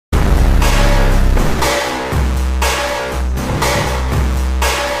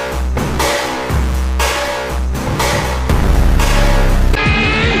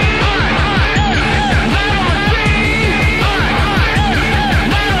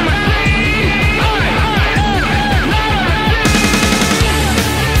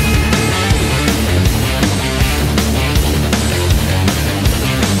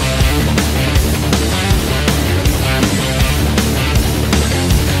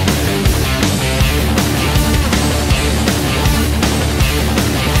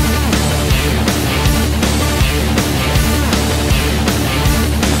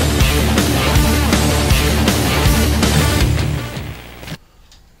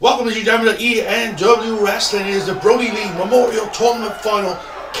Welcome to the ENW Wrestling. It is the Brodie Lee Memorial Tournament Final.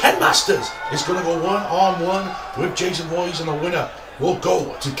 Ken Masters is going to go one-on-one with Jason Voorhees, and the winner will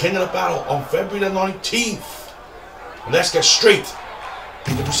go to King of the Battle on February the 19th. And let's get straight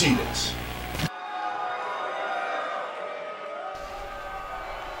into proceedings.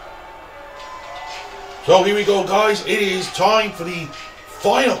 So here we go, guys. It is time for the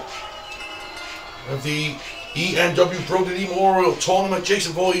final of the ENW Brodie Lee Memorial Tournament.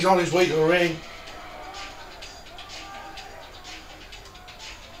 Jason Voorhees on his way to the ring.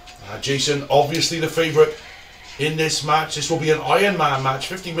 Jason, obviously the favourite in this match. This will be an Iron Man match,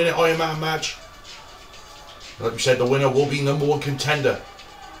 15-minute Iron Man match. Like we said, the winner will be #1 contender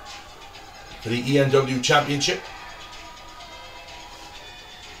for the ENW Championship.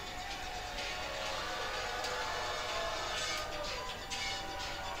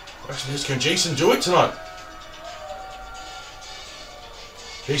 Can Jason do it tonight?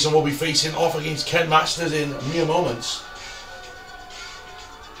 Jason will be facing off against Ken Masters in mere moments.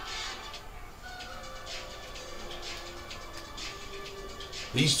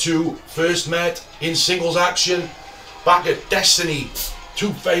 These two first met in singles action back at Destiny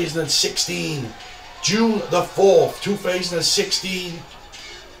 2016, June the 4th, 2016.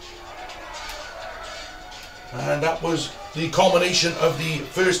 And that was the culmination of the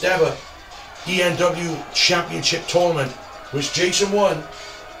first ever ENW Championship Tournament, which Jason won.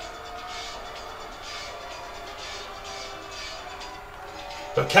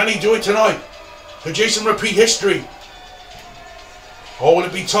 But can he do it tonight? Can Jason repeat history? Or will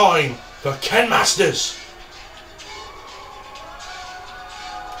it be time for Ken Masters?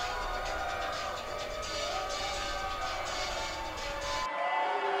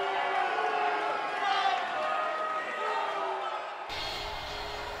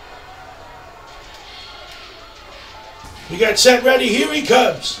 We get set ready, here he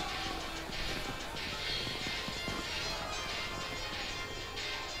comes.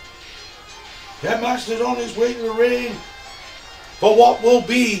 Ken Masters on his way to the ring for what will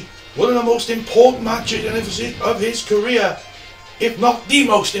be one of the most important matches of his career, if not the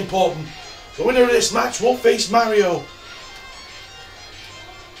most important. The winner of this match will face Mario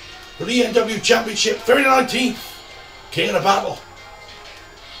for the ENW Championship, February 19th, King of the Battle.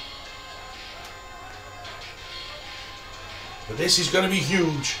 But this is going to be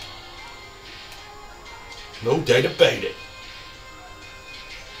huge. No doubt about it.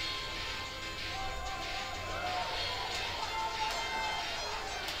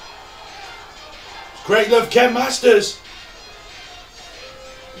 Great love, Ken Masters.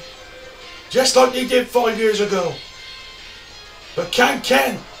 Just like they did 5 years ago. But can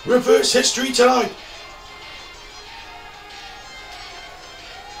Ken reverse history tonight?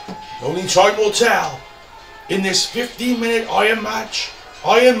 Only time will tell in this 15-minute Iron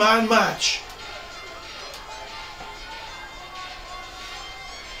Man match.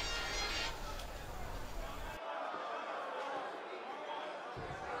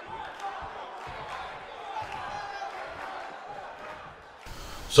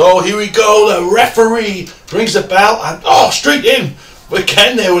 So here we go, the referee brings the bell and straight in with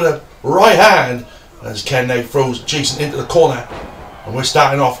Ken there with a right hand, as Ken now throws Jason into the corner, and we're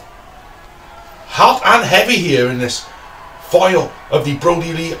starting off hot and heavy here in this final of the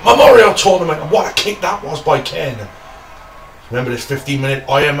Brodie Lee Memorial Tournament. And what a kick that was by Ken. Remember this 15-minute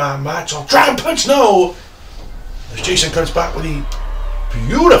Iron Man match? Oh, Dragon Punch, no! As Jason comes back with the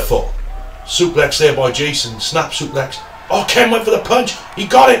beautiful suplex there by Jason, snap suplex. Oh, Ken went for the punch. He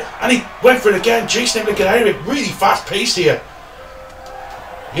got it, and he went for it again. Jason able to get out of it. Really fast-paced here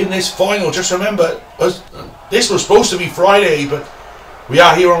in this final. Just remember, this was supposed to be Friday, but we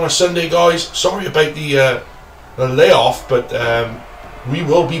are here on a Sunday, guys. Sorry about the layoff, but we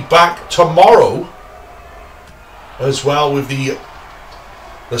will be back tomorrow as well with the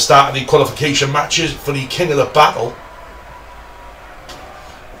start of the qualification matches for the King of the Battle.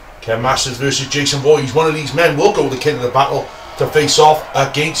 Ken Masters versus Jason Voorhees. One of these men will go to the King of the Battle to face off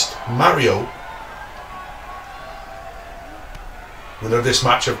against Mario. Winner of this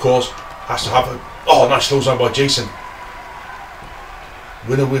match, of course, has to have a nice clothesline by Jason.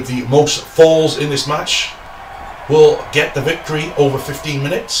 Winner with the most falls in this match will get the victory over 15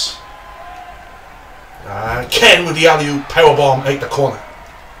 minutes. Ken with the alley-oop powerbomb out the corner.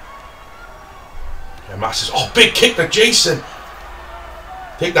 Ken Masters, big kick to Jason.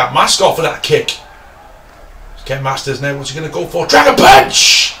 Take that mask off of that kick. Ken Masters now, what's he going to go for? Dragon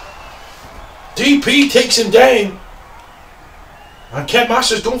Punch! DP takes him down. And Ken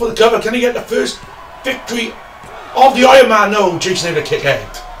Masters going for the cover. Can he get the first victory of the Iron Man? No, Jason had to kick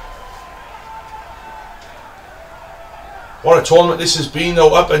out. What a tournament this has been,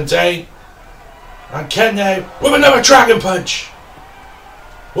 though, up and down. And Ken now with another Dragon Punch.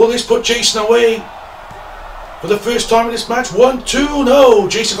 Will this put Jason away for the first time in this match? 1, 2, no.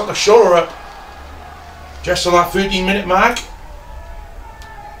 Jason got the shoulder up just on that 13-minute mark.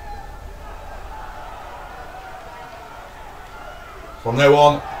 From now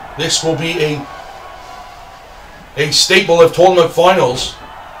on, this will be a staple of tournament finals.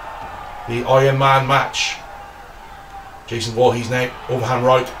 The Iron Man match. Jason Voorhees now, overhand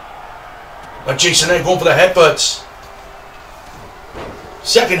right. And Jason now going for the headbutts.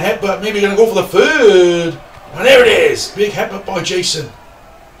 Second headbutt, maybe going to go for the third. And there it is. Big headbutt by Jason.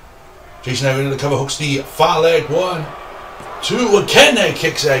 Jason now into the cover, hooks the far leg. 1, 2, and Ken now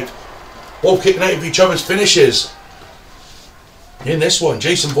kicks out. Both kicking out of each other's finishes. In this one,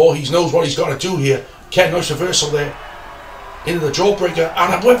 Jason Voorhees knows what he's got to do here. Ken, nice reversal there. Into the jawbreaker.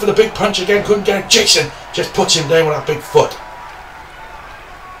 And I went for the big punch again, couldn't get it. Jason just puts him down with that big foot.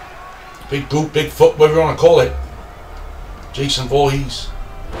 Big boot, big foot, whatever you want to call it. Jason Voorhees.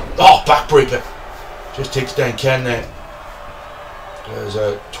 Oh, backbreaker. Just takes down Ken there.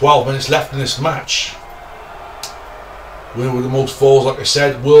 There's 12 minutes left in this match. Winner with the most falls, like I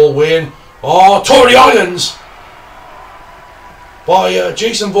said, will win. Oh, Tour of the Islands by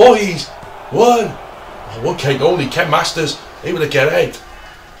Jason Voorhees. 1 count only. Ken Masters able to get out.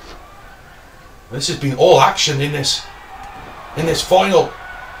 This has been all action in this final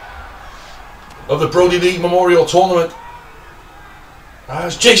of the Brodie Lee Memorial Tournament.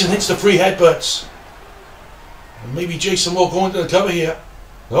 As Jason hits the 3 headbutts. And maybe Jason will go into the cover here.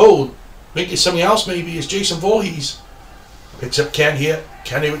 No, think it's something else maybe. It's Jason Voorhees. Picks up Ken here.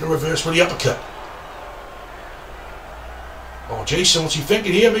 Ken with the reverse for the uppercut. Oh, Jason, what's he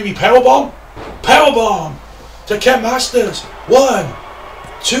thinking here? Maybe powerbomb? Powerbomb to Ken Masters. 1,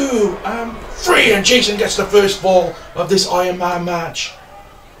 2, and 3. And Jason gets the first fall of this Iron Man match.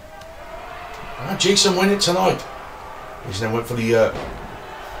 And Jason win it tonight. Jason then went for the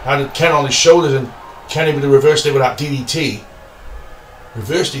had Ken on his shoulders and Ken with the reverse there with that DDT.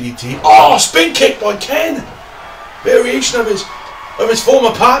 Reverse DDT. Oh, spin kick by Ken. Variation of his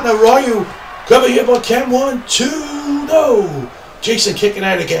former partner Ryu. Cover here by Ken. 1, 2, no. Jason kicking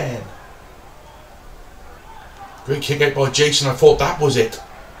out again. Great kick out by Jason. I thought that was it.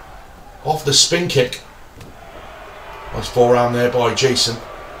 Off the spin kick. Nice forearm there by Jason.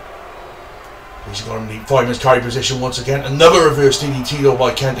 He's got him in the 5 minutes carry position once again. Another reverse DDT though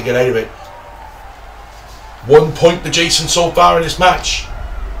by Ken to get out of it. 1 point to Jason so far in this match.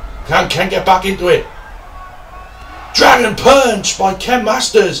 Can Ken get back into it? Dragon Punch by Ken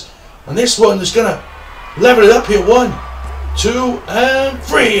Masters. And this one is going to level it up here. 1, 2, and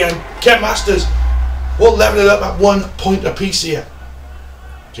 3. And Ken Masters will level it up at 1 point apiece here.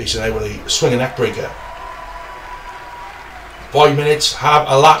 Jason able to swing a neck breaker. 5 minutes have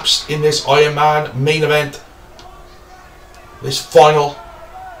elapsed in this Iron Man main event. This final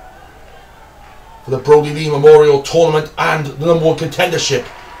for the Brodie Lee Memorial Tournament and the #1 contendership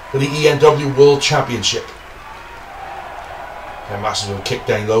for the ENW World Championship. Ken Masters with a kick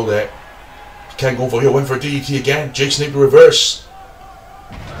down low there. Ken going for here, went for a DDT again. Jason able to reverse.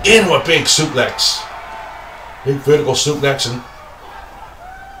 In with big suplex. Big vertical suplex, and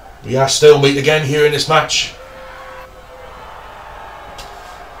we are stalemate again here in this match.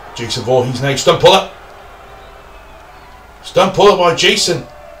 Jason Voorhees now, stun puller. Stun puller by Jason.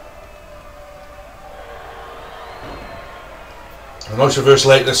 A nice reverse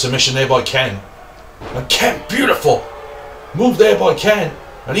leg to submission there by Ken. And Ken, beautiful move there by Ken.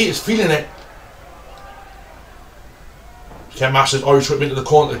 And he is feeling it. Ken Masters Irish whip into the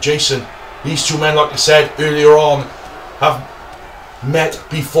corner to Jason. These two men, like I said earlier on, have met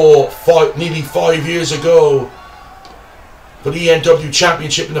before nearly 5 years ago for the ENW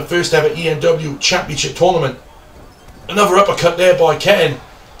Championship in the first ever ENW Championship tournament. Another uppercut there by Ken,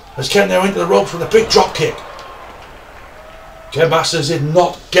 as Ken now into the ropes with a big drop kick. Ken Masters did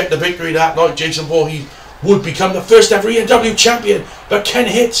not get the victory that night. Jason Voorhees would become the first ever ENW champion, but Ken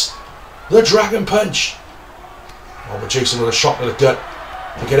hits the Dragon Punch. Oh, but Jason with a shot to the gut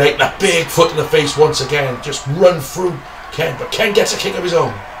to get out, and a big foot to the face once again. Just run through Ken, but Ken gets a kick of his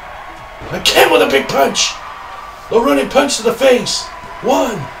own. And Ken with a big punch. The running punch to the face.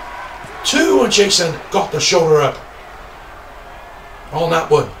 1, 2, and Jason got the shoulder up on that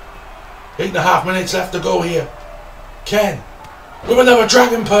one. 8.5 minutes left to go here. Ken with another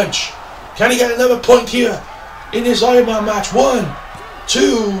Dragon Punch. Can he get another point here in this Iron Man match? 1,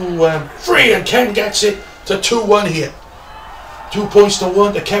 2, and 3, and Ken gets it to 2-1 here. 2 points to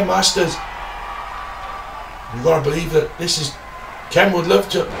 1 to Ken Masters. You gotta believe that this is Ken would love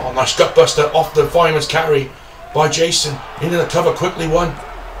to. Oh, nice gutbuster off the fireman's carry. by Jason. Into the cover quickly. 1,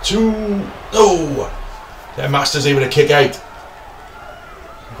 2. No. Ken Masters able to kick out.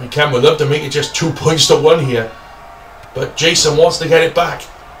 We can. We'd love to make it just 2 points to 1 here. But Jason wants to get it back.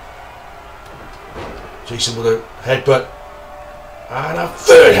 Jason with a headbutt. And a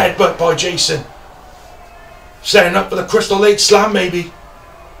third headbutt by Jason. Setting up for the Crystal Lake Slam maybe.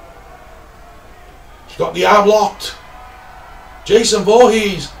 He's got the arm locked. Jason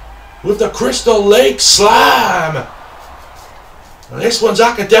Voorhees with the Crystal Lake Slam. And this one's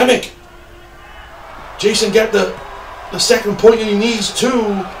academic. Jason get the second point that he needs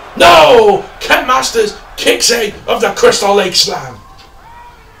too. No! Ken Masters kicks out of the Crystal Lake Slam.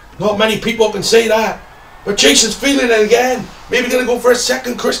 Not many people can say that. But Jason's feeling it again. Maybe going to go for a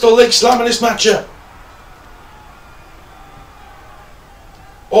second Crystal Lake Slam in this matchup.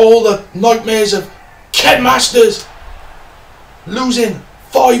 All the nightmares of Ken Masters losing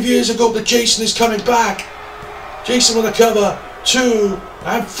 5 years ago to Jason is coming back. Jason with a cover. 2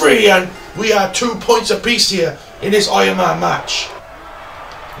 and 3. And we are 2 points apiece here in this Iron Man match.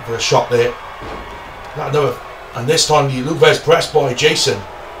 For a shot there. And this time the Luvez pressed by Jason.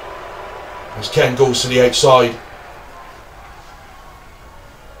 As Ken goes to the outside.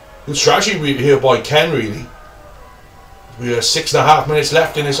 Good strategy here by Ken, really. We have 6.5 minutes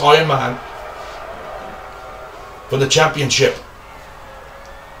left in this Iron Man for the championship.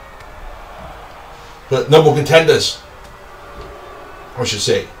 But number contenders, I should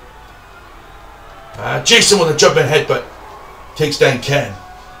say. Jason with a jumping headbutt takes down Ken.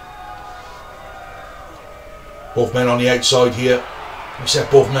 Both men on the outside here. I said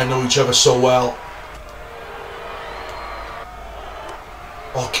both men know each other so well.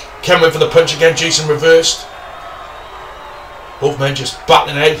 Oh, Ken went for the punch again. Jason reversed. Both men just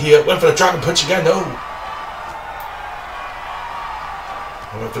battling out here. Went for the dragon punch again. No.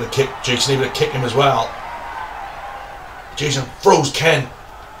 Went for the kick. Jason able to kick him as well. Jason throws Ken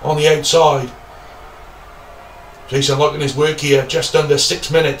on the outside. Jason liking his work here. Just under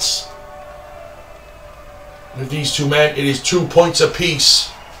 6 minutes. With these two men, it is 2 points apiece.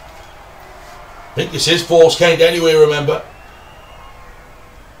 I think this is false count anyway, remember.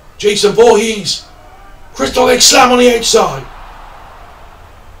 Jason Voorhees. Crystal Lake Slam on the outside.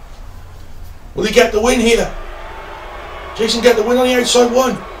 Will he get the win here? Jason get the win on the outside.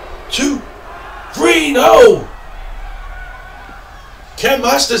 1, 2, 3. No! Ken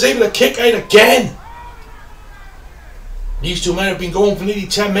Masters able to kick out again. These two men have been going for nearly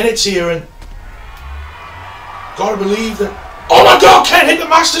 10 minutes here, and gotta believe that. Oh my God! Ken hit the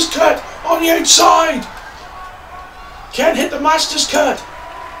Masters cut on the outside. Ken hit the Masters cut.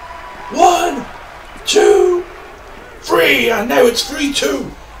 1, 2, 3, and now it's 3-2.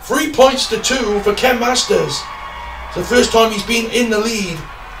 3 points to 2 for Ken Masters. It's the first time he's been in the lead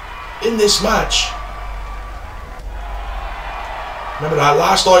in this match. Remember that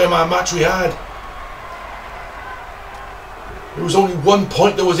last Iron Man match we had? There was only 1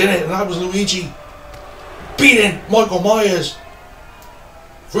 point that was in it, and that was Luigi beating Michael Myers.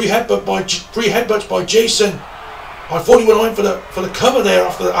 3 headbutts by Jason. I thought he went for the cover there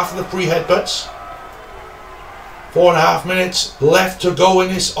after the 3 headbutts. 4.5 minutes left to go in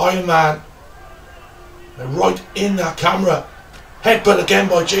this Iron Man. And right in that camera. Headbutt again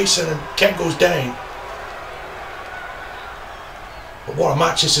by Jason, and Ken goes down. But what a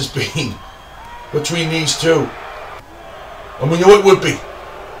match this has been between these two. And we knew it would be.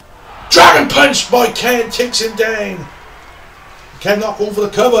 Dragon punch by Ken takes him down. Ken not going for the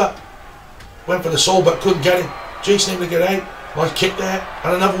cover. Went for the soul but couldn't get it. Jason able to get out. Nice kick there.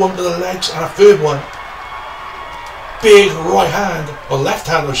 And another one to the legs. And a third one. Big right hand. Or left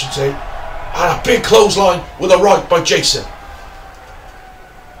hand I should say. And a big clothesline with a right by Jason.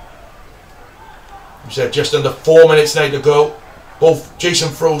 We said just under 4 minutes now to go. Both Jason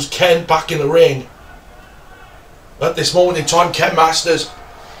throws Ken back in the ring. At this moment in time, Ken Masters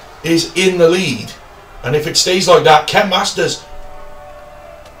is in the lead. And if it stays like that, Ken Masters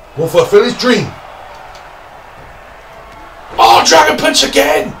will fulfill his dream. Oh, Dragon Punch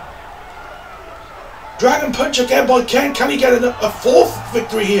again! Dragon Punch again by Ken. Can he get a fourth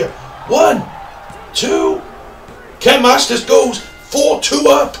victory here? 1, 2. Ken Masters goes 4-2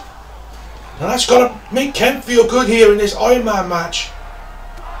 up. And that's got to make Ken feel good here in this Iron Man match.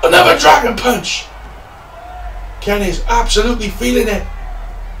 Another Dragon Punch. Ken is absolutely feeling it.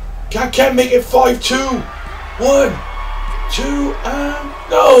 Can Ken make it 5-2? 1, 2, and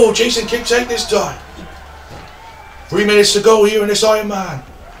no! Jason kicks out this time. 3 minutes to go here in this Iron Man.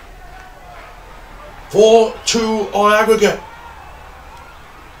 4-2 on aggregate.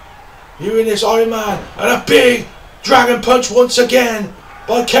 Here in this Iron Man. And a big Dragon Punch once again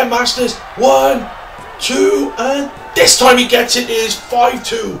by Ken Masters. 1, 2, and this time he gets it. It is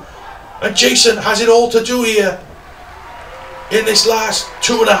 5-2. And Jason has it all to do here in this last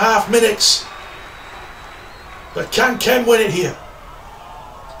 2.5 minutes. But can Ken win it here?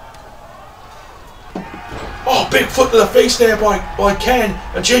 Oh, big foot to the face there by Ken.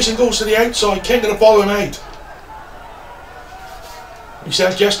 And Jason goes to the outside. Ken going to follow him out. He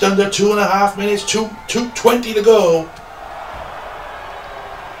says just under 2.5 minutes. 2:20 to go.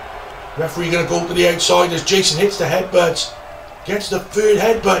 Referee going to go to the outside as Jason hits the headbutts. Gets the third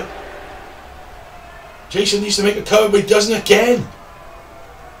headbutt. Jason needs to make a cover, but he doesn't again.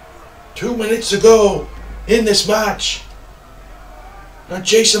 2 minutes to go in this match. And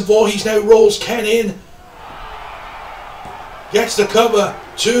Jason Voorhees now rolls Ken in. Gets the cover.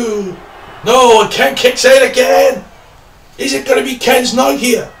 2. No, and Ken kicks out again. Is it going to be Ken's night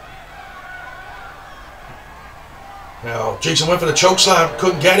here? No, Jason went for the choke slam.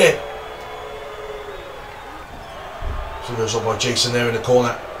 Couldn't get it. So goes up by Jason there in the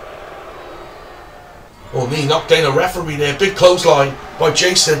corner. Oh, knee knocked down the referee there. Big clothesline by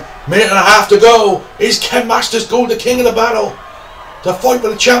Jason. 1.5 minutes to go. Is Ken Masters going the king of the battle to fight for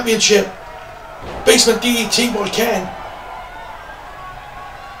the championship? Basement DDT by Ken.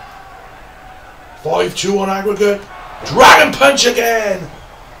 5-2 on aggregate. Dragon punch again.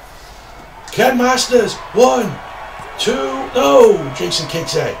 Ken Masters. 1, 2. No. Jason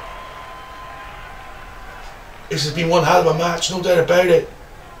kicks out. This has been one hell of a match, no doubt about it.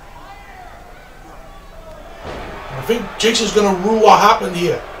 I think Jason's going to rule what happened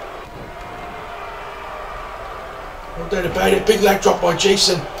here. No doubt about it. Big leg drop by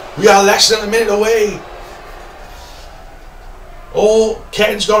Jason. We are less than a minute away. All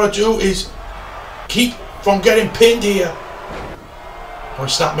Ken's got to do is keep from getting pinned here.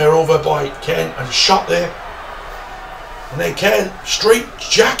 Nice snapmare over by Ken and a shot there. And then Ken, straight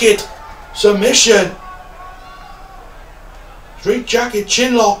jacket submission. Straight jacket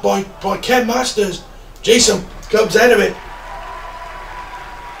chin lock by Ken Masters. Jason comes out of it.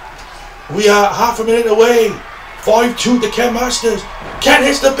 We are 1/2 minute away. 5-2 to Ken Masters. Ken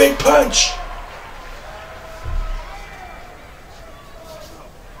hits the big punch.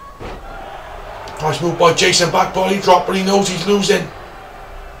 Nice move by Jason, back body drop, but he knows he's losing.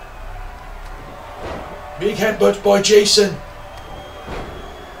 Big headbutt by Jason.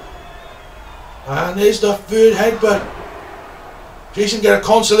 And there's the third headbutt. Jason get a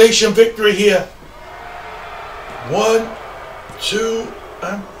consolation victory here. 1, 2,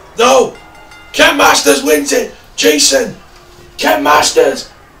 and no! Ken Masters wins it! Jason! Ken Masters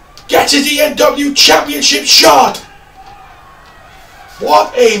gets his ENW championship shot!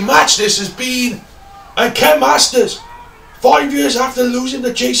 What a match this has been! And Ken Masters, 5 years after losing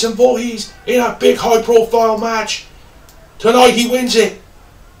to Jason Voorhees in a big high profile match, tonight he wins it.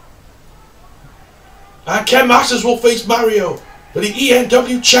 And Ken Masters will face Mario for the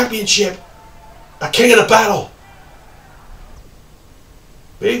ENW championship, a king of the battle.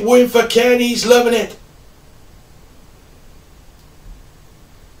 Big win for Ken, he's loving it.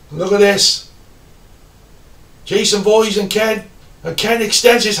 Look at this. Jason Voorhees and Ken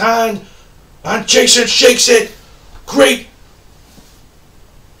extends his hand and Jason shakes it. Great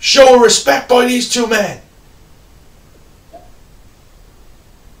show of respect by these two men.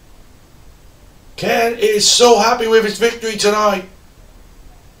 Ken is so happy with his victory tonight.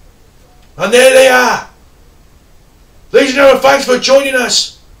 And there they are. Ladies and gentlemen, thanks for joining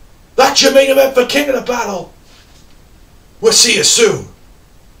us. That's your main event for King of the Battle. We'll see you soon.